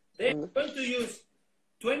 Okay. Then I'm going to use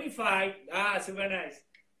 25. Ah, super nice.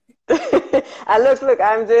 And look,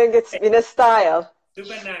 I'm doing it in a style.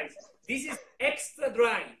 Super nice. This is extra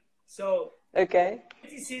dry. So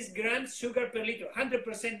 26 grams sugar per liter,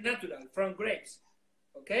 100% natural from grapes.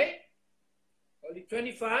 Okay? Only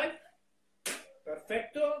 25.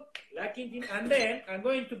 Perfecto. And then I'm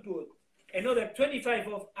going to put another 25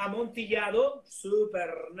 of Amontillado,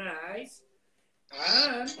 super nice.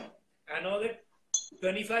 And another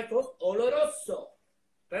 25 of Oloroso.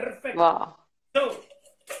 Perfect. Wow. So,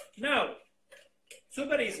 now,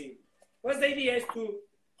 super easy. What's the idea is to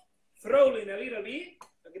throw in a little bit,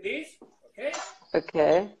 like this, okay?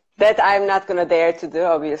 Okay. That I'm not going to dare to do,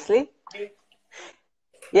 obviously. Okay.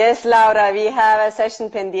 Yes, Laura, we have a session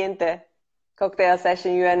pendiente. Cocktail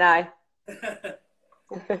session, you and I.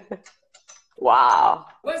 Wow.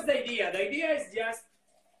 What's the idea? The idea is just,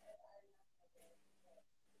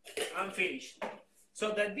 I'm finished.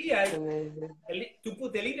 So the idea is to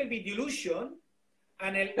put a little bit dilution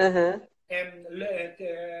and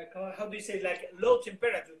how do you say, like low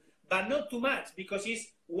temperature, but not too much because it's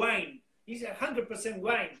wine. It's 100%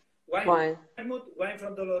 wine. Wine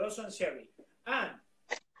from Doloroso and Sherry. And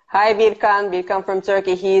hi, Birkan from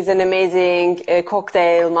Turkey. He's an amazing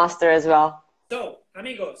cocktail master as well. So,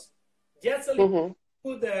 amigos, just a little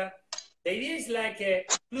put the idea is like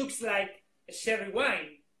looks like a sherry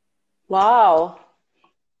wine. Wow.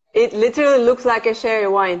 It literally looks like a sherry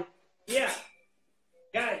wine. Yeah.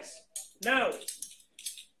 Guys, now,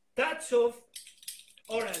 touch of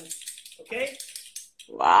orange, okay?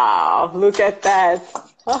 Wow, look at that.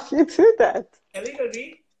 How do you do that? A little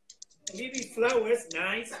bit flowers,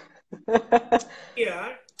 nice.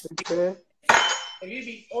 Here, a little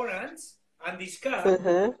bit orange, and this cup.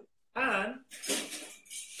 And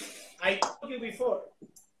I told you before,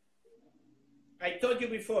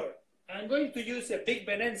 I'm going to use a big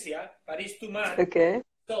Venencia, but it's too much. Okay.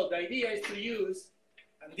 So the idea is to use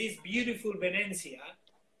this beautiful Venencia,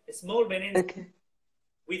 a small Venencia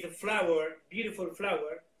with a flower, beautiful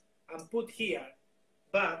flower, and put here.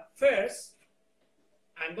 But first,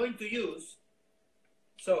 I'm going to use,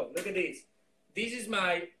 so look at this. This is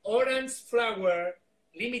my orange flower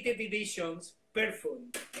limited editions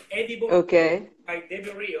perfume, edible by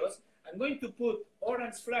Debbie Rios. I'm going to put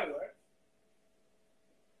orange flower.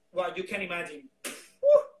 Well, you can imagine.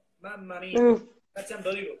 Woo, mamma mia. That's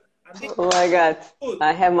unbelievable. Oh my God.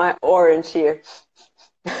 I have my orange here.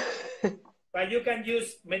 But you can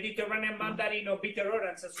use Mediterranean mandarin or bitter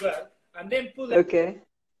orange as well. And then put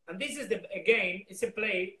and this is again, it's a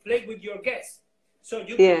play with your guests. So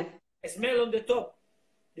you can smell on the top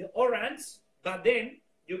the orange, but then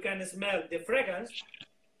you can smell the fragrance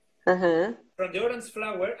from the orange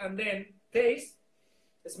flower, and then taste,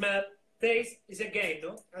 smell, taste is again,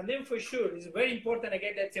 no? And then for sure, it's very important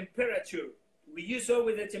again, the temperature. We use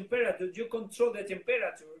always the temperature. You control the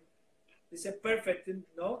temperature. It's a perfect,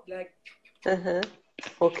 no? Like.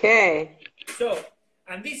 Okay. So,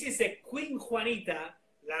 and this is a Queen Juanita,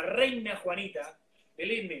 la Reina Juanita.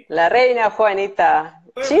 Believe me. La Reina Juanita.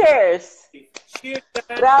 Perfect. Cheers. Cheers.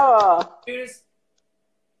 Bravo. Cheers.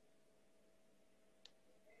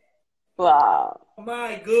 Wow. Oh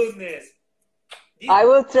my goodness. I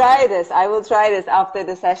will try this. I will try this after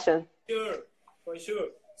the session. Sure, for sure.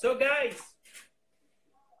 So guys,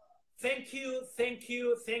 thank you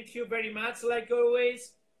very much, like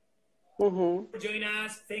always, for joining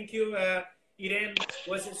us. Thank you, Irem. It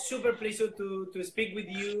was a super pleasure to speak with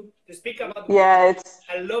you, to speak about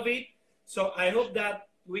I love it. So I hope that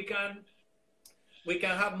we can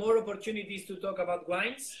have more opportunities to talk about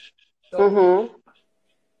wines. So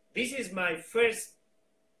this is my first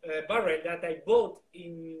barrel that I bought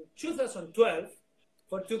in 2012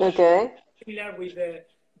 for two similar with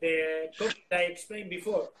the cocktail I explained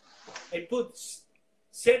before. I put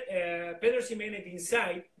Pedro Ximénez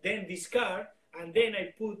inside, then discard, and then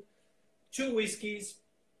I put 2 whiskeys,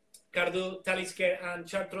 Cardo, Talisker, and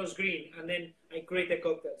Chartreuse Green, and then I create a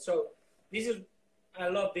cocktail. So this is, I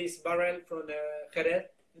love this barrel from Jerez,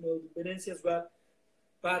 you know, Valencia as well.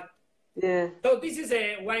 But yeah. So this is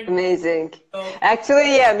a wine. Amazing. So,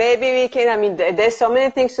 Actually, yeah, maybe we can, I mean, there's so many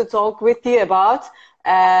things to talk with you about.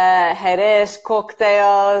 Jerez,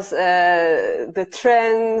 cocktails, the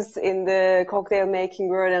trends in the cocktail making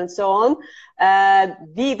world and so on.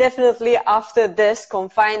 We definitely, after this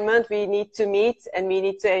confinement, we need to meet and we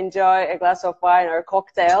need to enjoy a glass of wine or a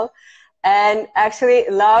cocktail. And actually,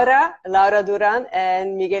 Laura Duran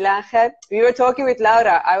and Miguel Angel, we were talking with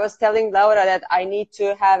Laura. I was telling Laura that I need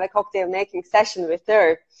to have a cocktail making session with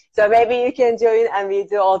her. So maybe you can join and we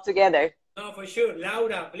do all together. No, for sure.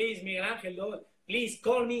 Laura, please, Miguel Angel, please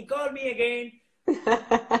call me again.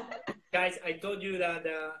 Guys, I told you that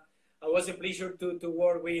it was a pleasure to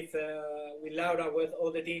work with Laura, with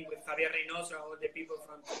all the team, with Javier Reynoso, all the people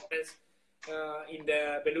from in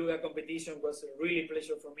the Beluga competition. It was a really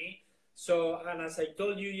pleasure for me. So, and as I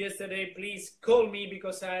told you yesterday, please call me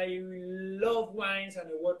because I love wines and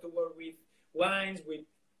I want to work with wines, with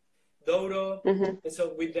Douro,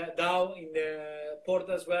 so with the Dow in the port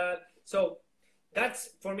as well. So that's,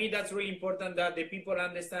 for me, that's really important that the people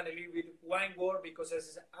understand a little bit wine world because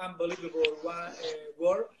it's an unbelievable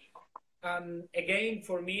world. And again,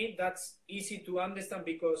 for me, that's easy to understand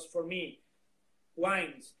because for me,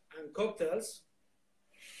 wines and cocktails,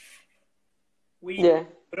 we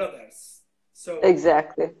brothers. So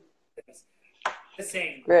exactly. The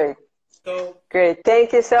same. Great. So great.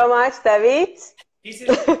 Thank you so much, David. This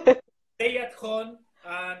is stay at home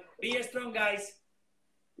and be strong, guys.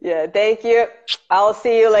 Yeah, thank you. I'll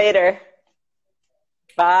see you later.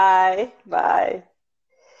 Bye. Bye.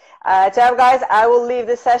 Ciao, guys. I will leave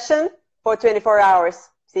the session for 24 hours.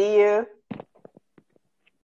 See you.